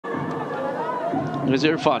Here's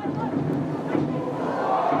Irfan.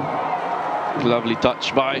 Lovely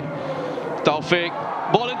touch by Taufik.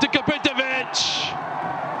 Ball into Kopitovic.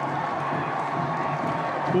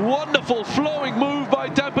 Wonderful flowing move by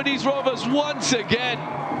Tampines Rovers once again.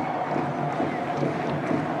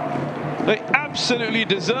 They absolutely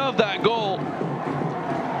deserve that goal.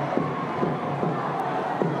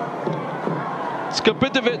 It's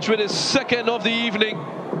Kopitovic with his second of the evening.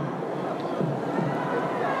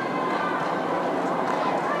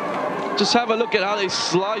 Just have a look at how they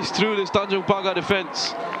slice through this Tanjong Pagar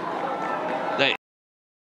defense.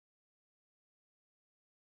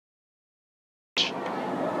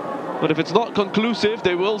 But if it's not conclusive,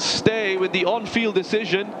 they will stay with the on-field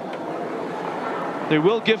decision. They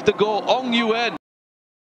will give the goal Ong Yuen.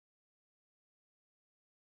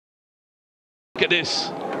 Look at this.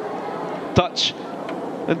 Touch.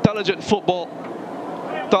 Intelligent football.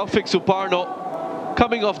 Taufik Suparno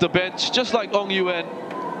coming off the bench, just like Ong Yuen.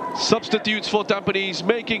 Substitutes for Tampines,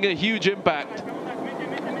 making a huge impact.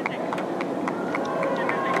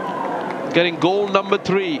 Getting goal number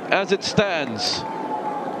 3 as it stands.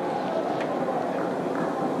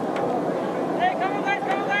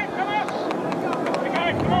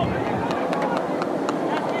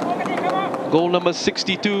 Goal number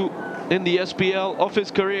 62 in the SPL of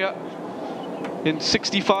his career in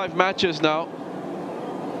 65 matches now.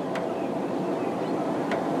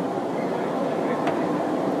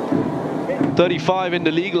 $35 in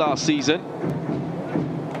the league last season.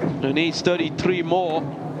 He needs 33 more.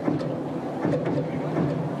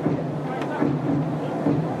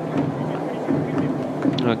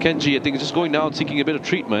 Kenji, I think, is just going down seeking a bit of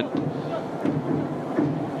treatment.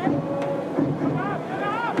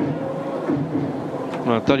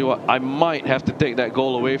 I'll tell you what, I might have to take that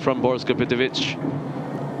goal away from Boris Kopitovic.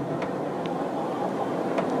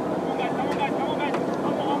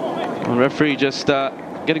 The referee just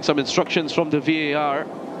getting some instructions from the VAR.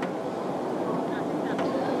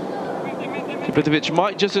 Kopitovic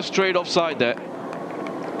might just have strayed offside there.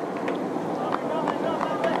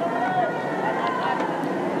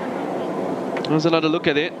 There's another look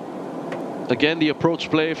at it. Again, the approach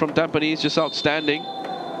play from Tampines just outstanding.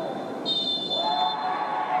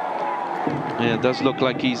 Yeah, it does look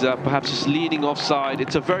like he's perhaps just leaning offside.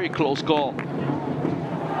 It's a very close call.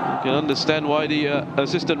 You can understand why the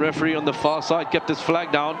assistant referee on the far side kept his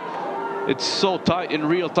flag down. It's so tight in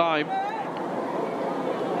real time.